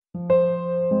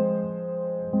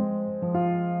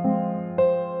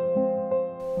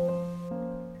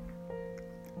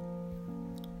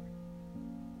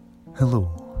Hello,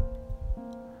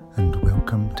 and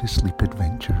welcome to Sleep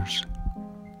Adventures.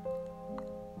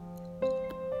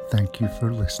 Thank you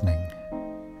for listening,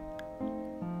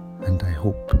 and I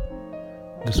hope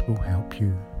this will help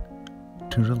you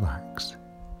to relax.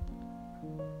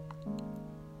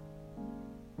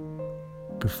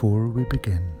 Before we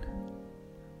begin,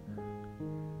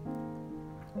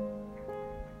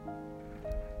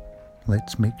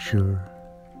 let's make sure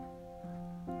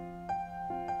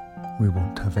we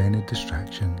won't have any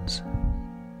distractions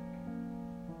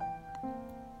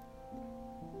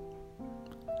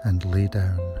and lay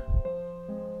down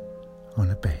on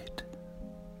a bed.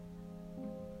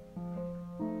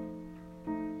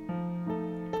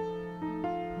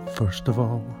 First of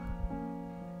all,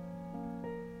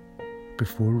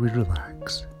 before we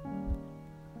relax,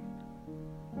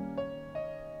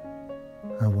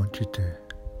 I want you to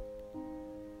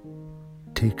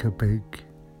take a big,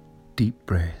 deep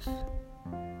breath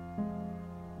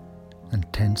and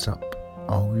tense up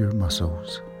all your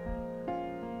muscles.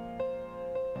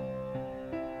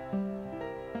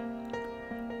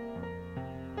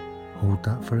 Hold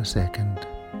that for a second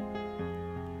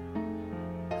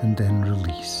and then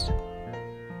release.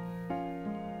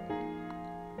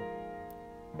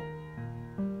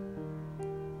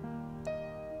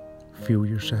 Feel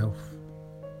yourself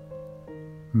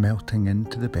melting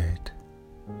into the bed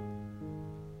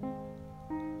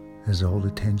as all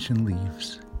the tension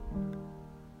leaves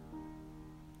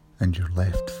and you're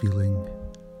left feeling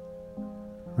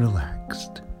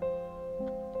relaxed.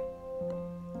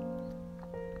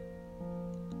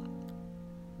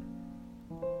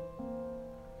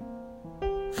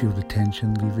 Feel the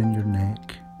tension leaving your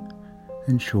neck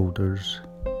and shoulders.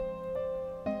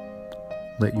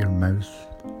 Let your mouth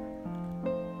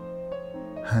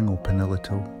hang open a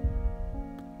little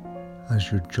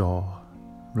as your jaw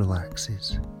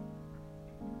relaxes.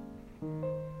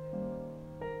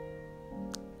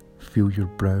 Feel your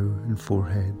brow and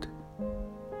forehead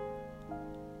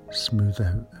smooth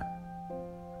out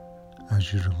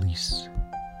as you release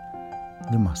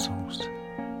the muscles.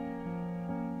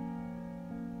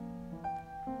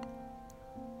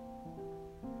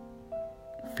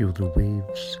 Feel the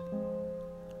waves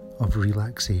of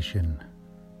relaxation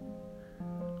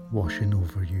washing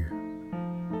over you.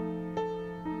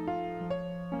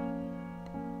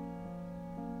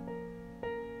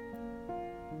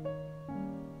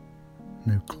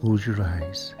 Now close your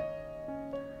eyes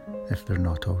if they're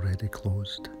not already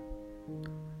closed,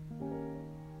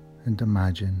 and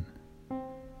imagine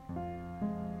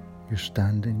you're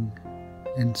standing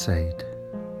inside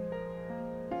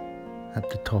at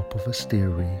the top of a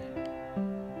stairway.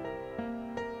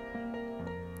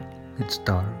 It's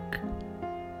dark,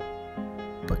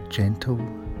 but gentle,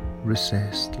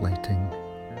 recessed lighting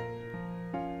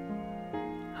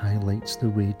highlights the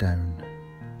way down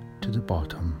to the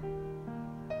bottom,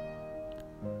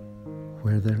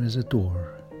 where there is a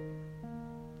door,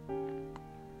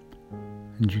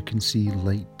 and you can see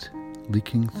light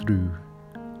leaking through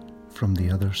from the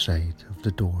other side of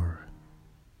the door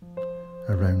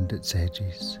around its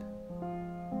edges.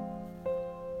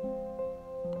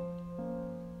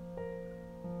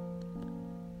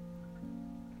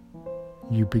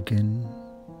 You begin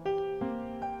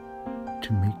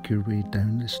to make your way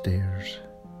down the stairs,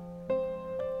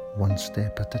 one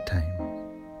step at a time.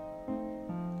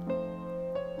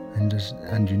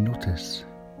 And you notice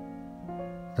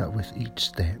that with each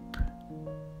step,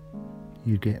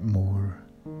 you get more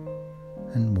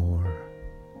and more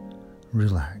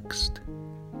relaxed.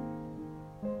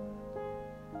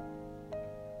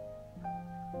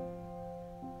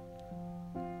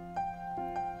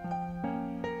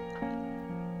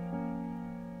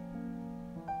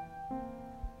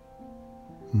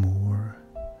 More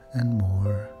and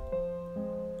more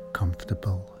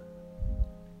comfortable.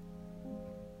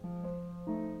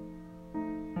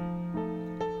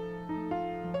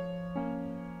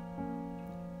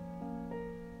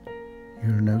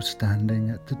 You're now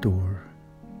standing at the door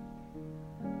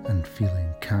and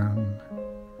feeling calm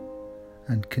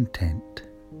and content,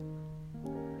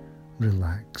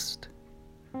 relaxed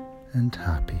and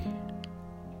happy.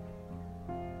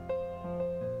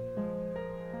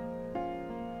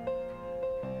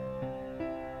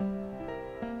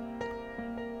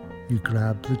 You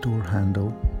grab the door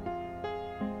handle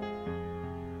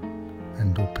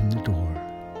and open the door.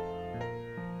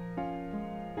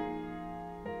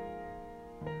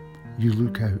 You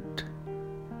look out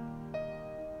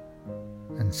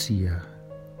and see a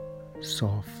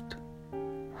soft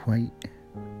white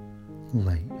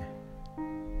light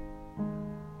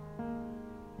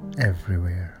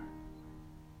everywhere.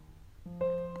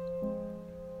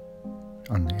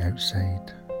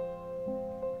 outside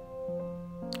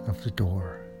of the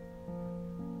door.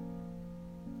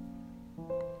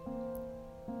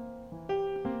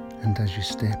 And as you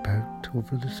step out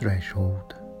over the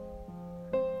threshold,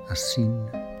 a scene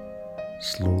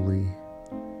slowly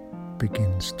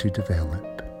begins to develop.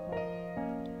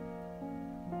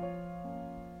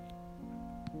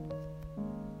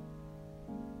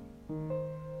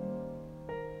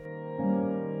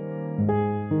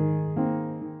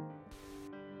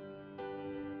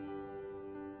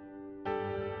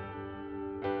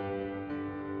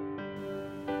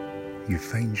 You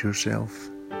find yourself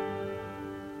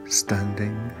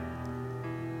standing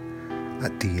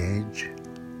at the edge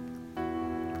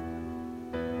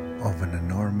of an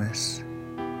enormous,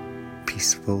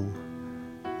 peaceful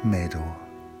meadow.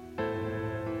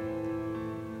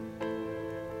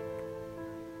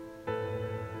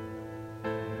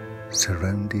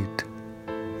 Surrounded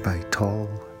by tall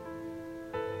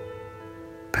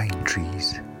pine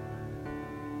trees.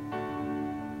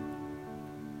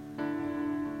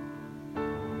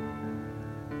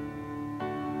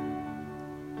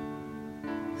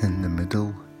 In the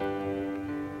middle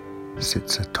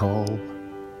sits a tall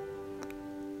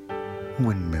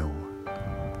windmill.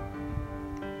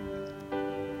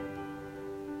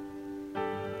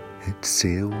 Its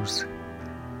sails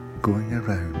going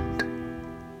around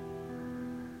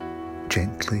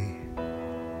gently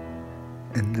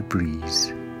in the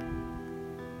breeze.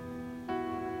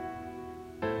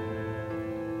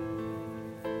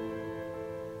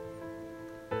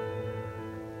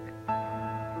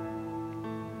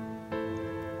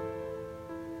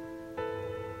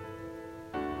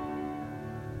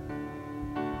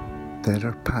 There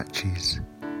are patches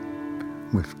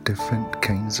with different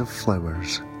kinds of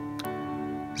flowers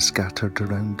scattered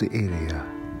around the area.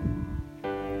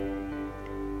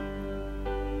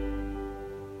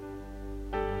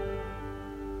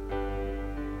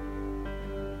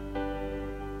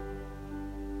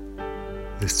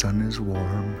 The sun is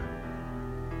warm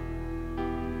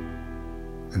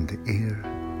and the air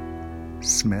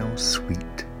smells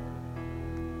sweet.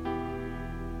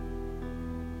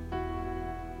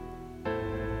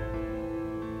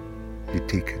 You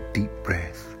take a deep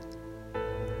breath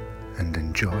and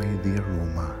enjoy the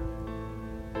aroma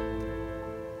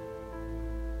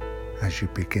as you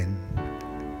begin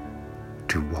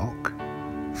to walk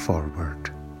forward.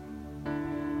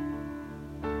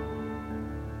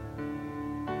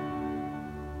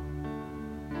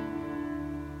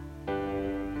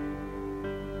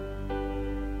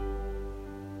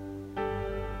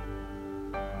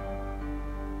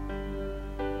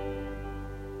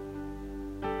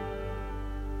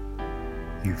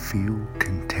 You feel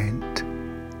content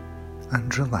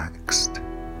and relaxed.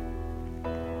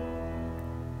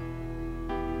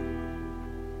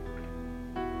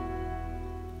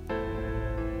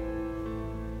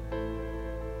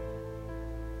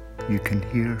 You can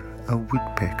hear a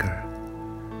woodpecker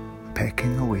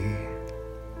pecking away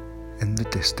in the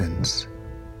distance,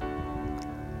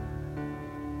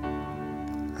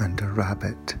 and a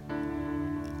rabbit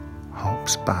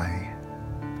hops by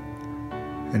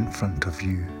in front of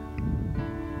you.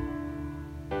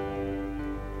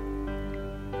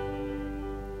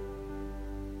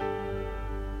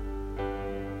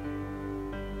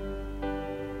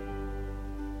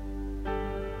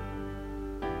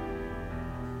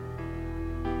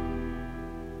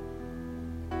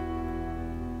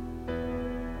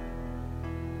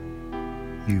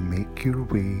 You make your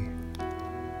way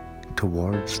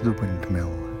towards the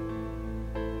windmill,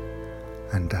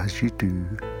 and as you do,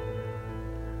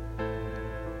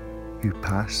 you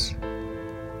pass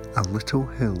a little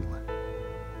hill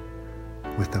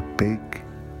with a big,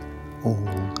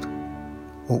 old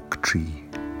oak tree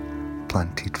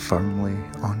planted firmly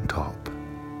on top.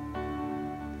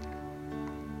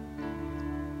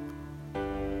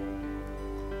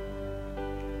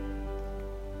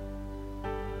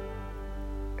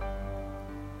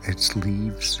 Its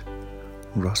leaves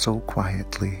rustle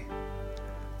quietly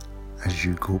as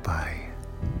you go by.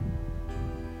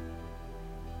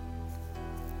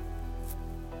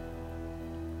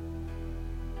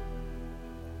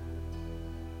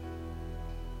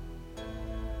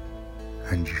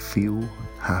 And you feel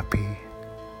happy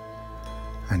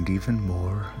and even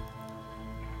more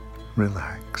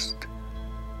relaxed.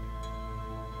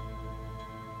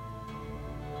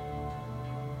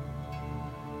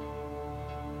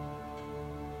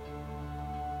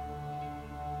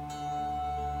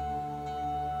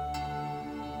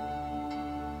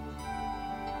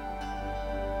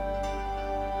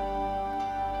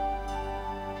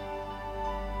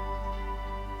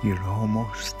 You're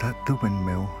almost at the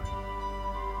windmill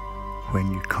when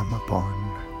you come upon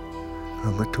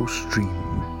a little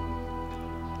stream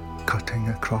cutting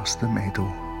across the meadow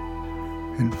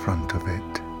in front of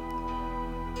it.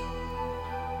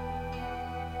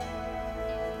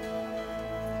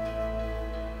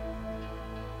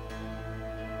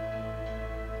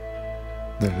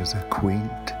 There is a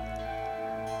quaint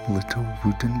little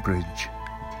wooden bridge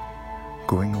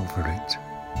going over it,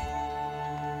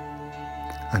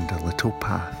 and a little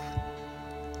path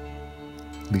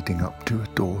leading up to a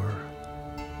door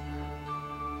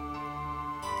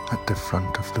at the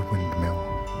front of the windmill.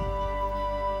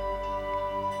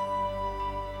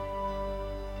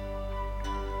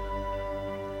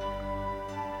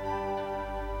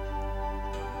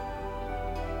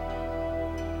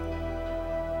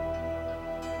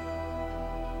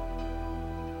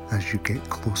 As you get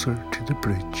closer to the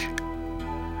bridge,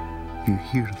 you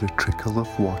hear the trickle of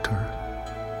water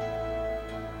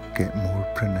get more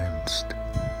pronounced.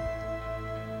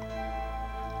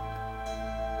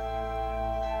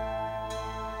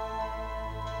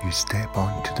 You step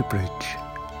onto the bridge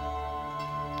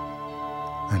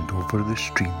and over the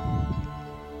stream,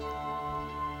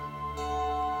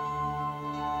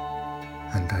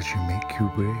 and as you make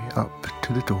your way up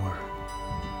to the door,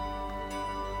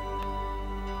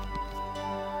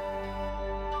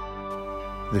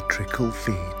 the trickle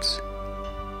fades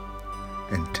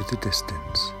into the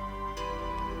distance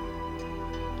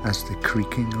as the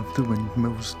creaking of the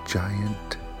windmill's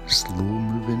giant,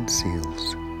 slow-moving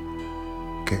sails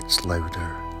gets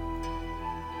louder.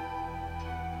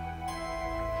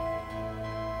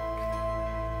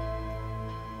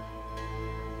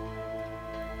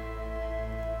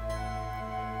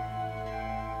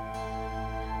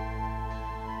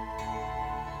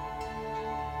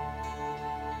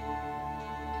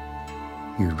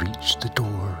 You reach the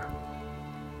door,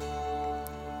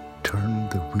 turn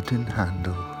the wooden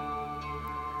handle,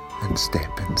 and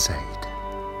step inside.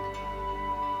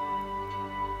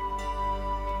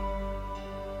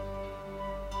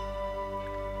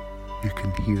 You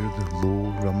can hear the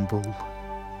low rumble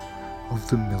of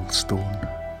the millstone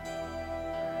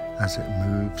as it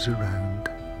moves around.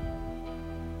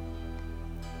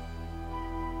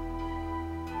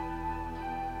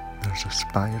 There's a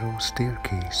spiral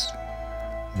staircase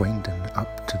winding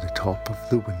up to the top of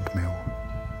the windmill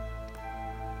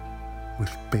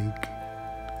with big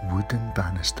wooden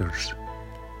banisters.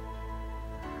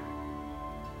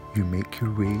 You make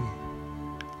your way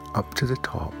up to the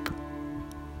top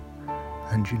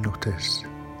and you notice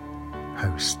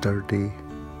how sturdy,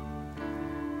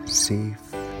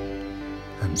 safe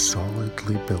and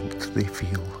solidly built they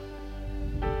feel.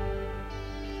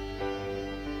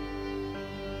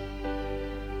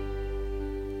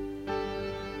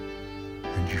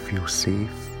 And you feel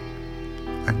safe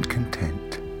and content.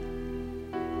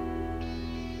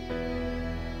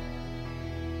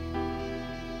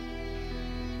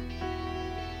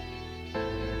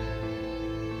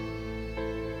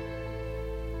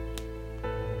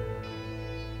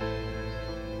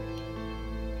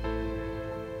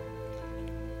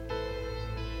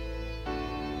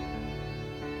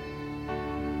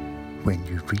 When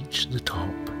you reach the top,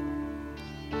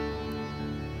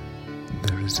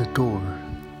 there is a door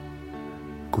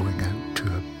going out to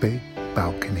a big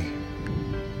balcony.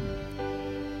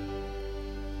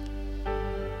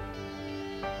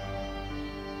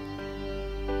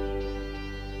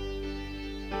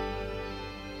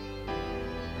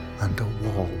 And a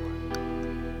wall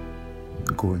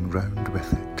going round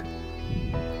with it.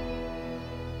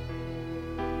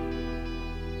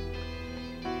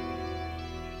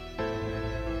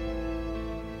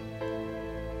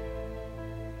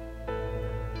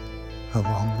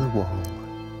 Along the wall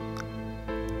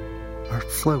are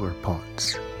flower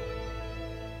pots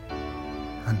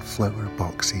and flower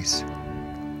boxes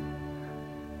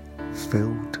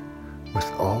filled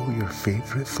with all your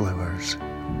favourite flowers.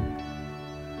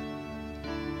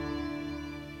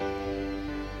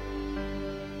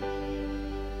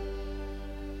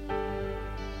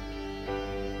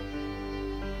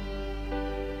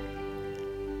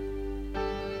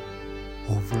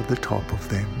 Over the top of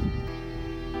them,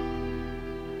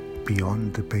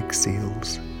 beyond the big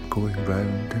sails going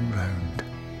round and round,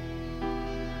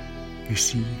 you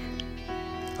see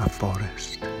a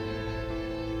forest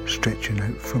stretching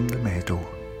out from the meadow.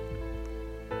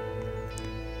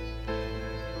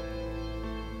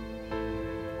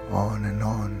 On and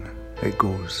on it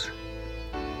goes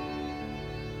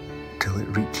till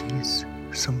it reaches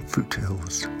some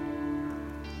foothills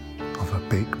of a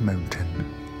big mountain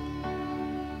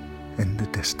in the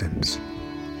distance.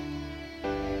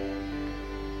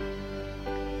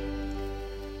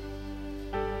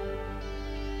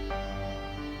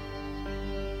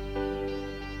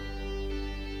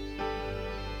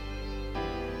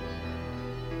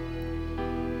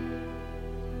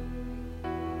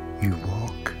 You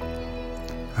walk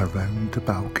around the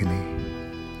balcony,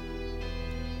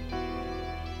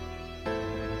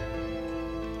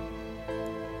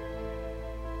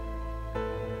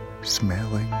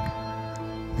 smelling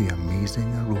the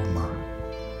amazing aroma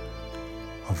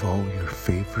of all your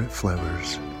favourite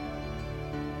flowers.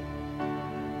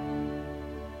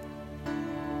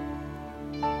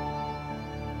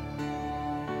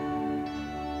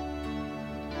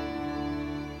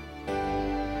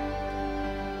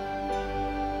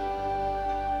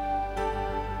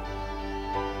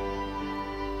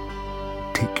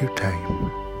 Take your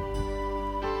time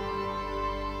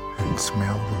and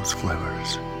smell those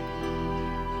flowers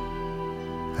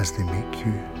as they make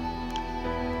you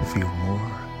feel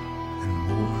more and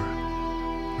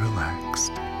more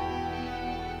relaxed.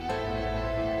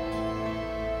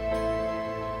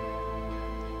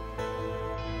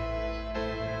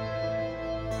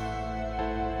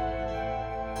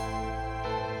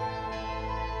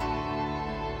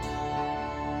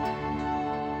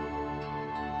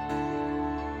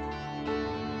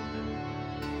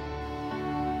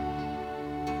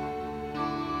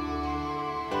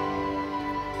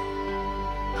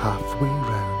 Halfway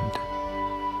round,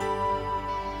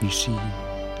 you see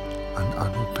an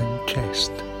unopened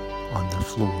chest on the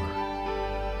floor.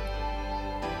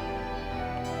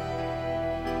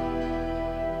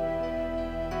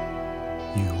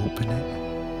 You open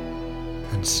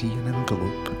it and see an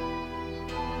envelope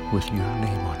with your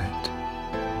name on it.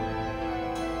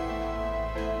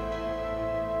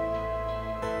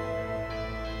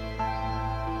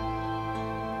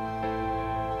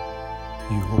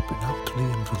 You open up the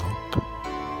envelope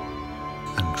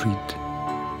and read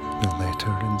the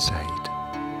letter inside.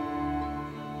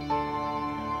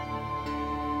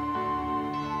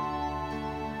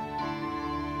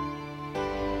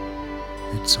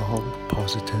 It's all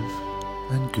positive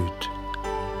and good,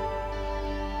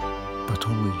 but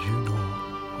only you know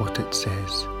what it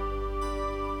says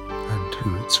and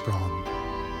who it's from.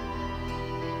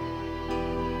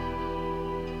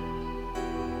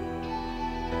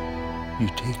 You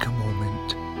take a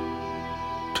moment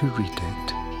to read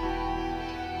it.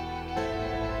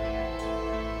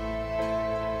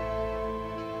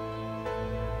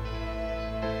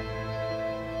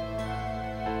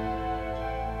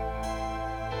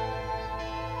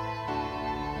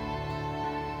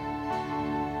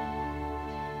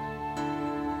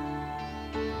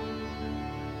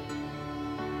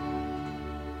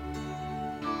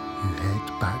 You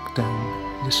head back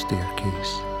down the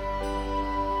staircase,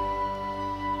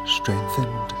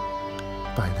 strengthened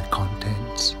by the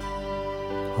contents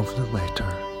of the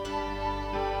letter.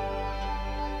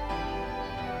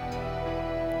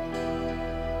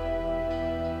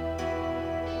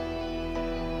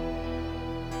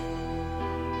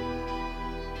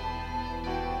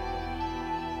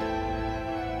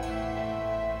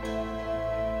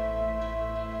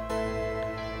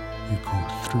 You go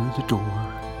through the door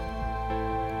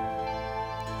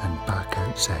and back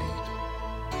outside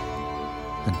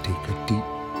and take a deep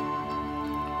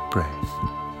breath.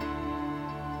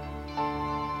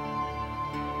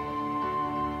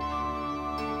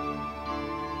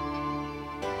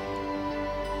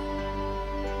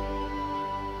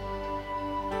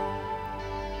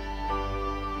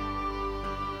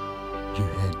 You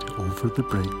head over the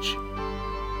bridge,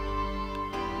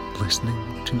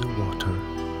 listening to the water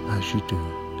as you do.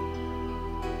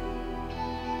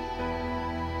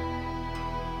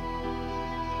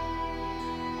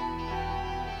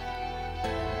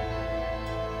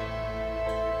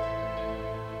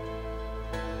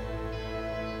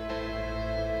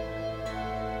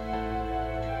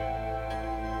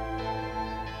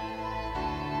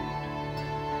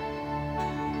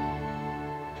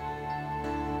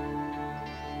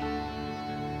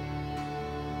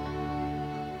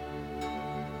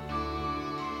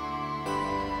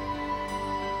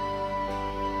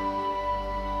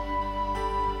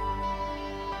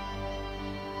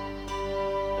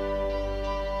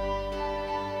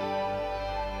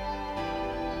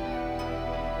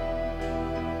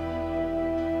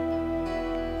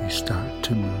 You start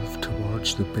to move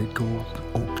towards the big old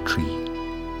oak tree.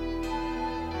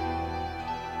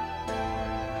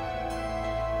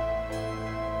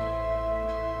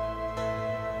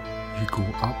 You go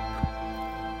up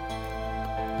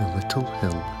the little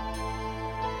hill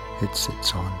it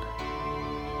sits on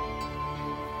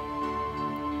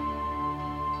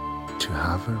to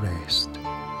have a rest.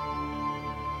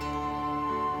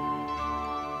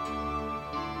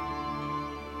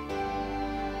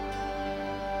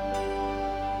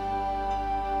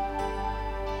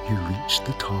 You reach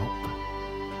the top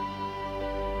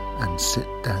and sit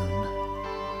down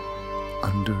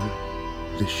under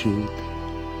the shade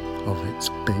of its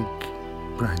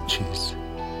big branches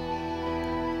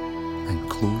and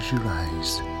close your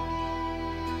eyes.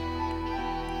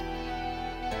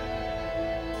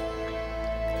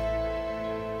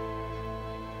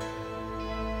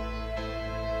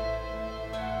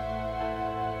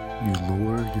 You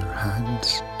lower your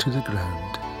hands to the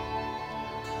ground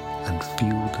and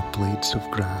feel the blades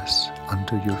of grass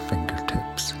under your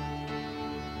fingertips.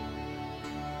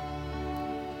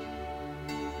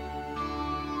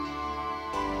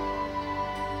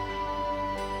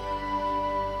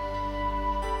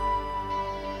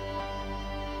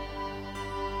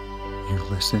 You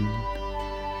listen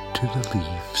to the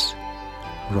leaves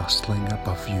rustling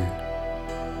above you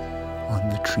on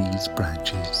the tree's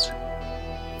branches.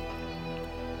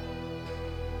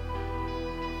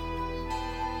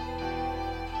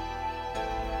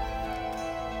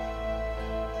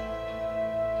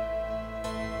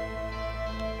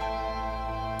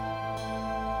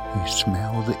 You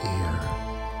smell the air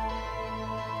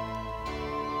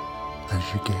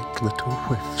as you get little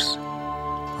whiffs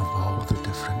of all the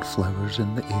different flowers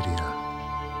in the area.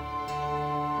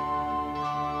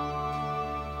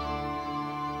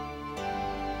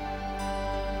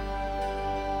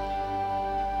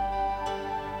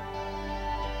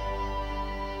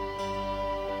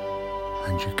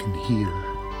 And you can hear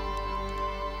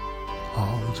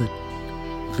all the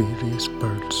various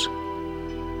birds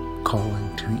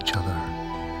calling to each other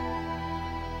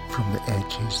from the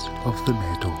edges of the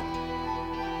meadow.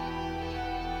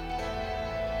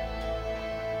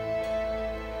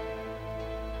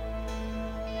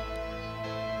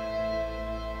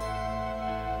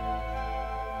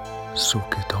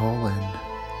 Soak it all in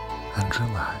and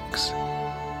relax.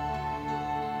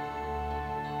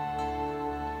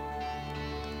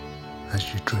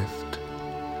 As you drift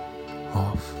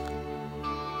off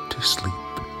to sleep.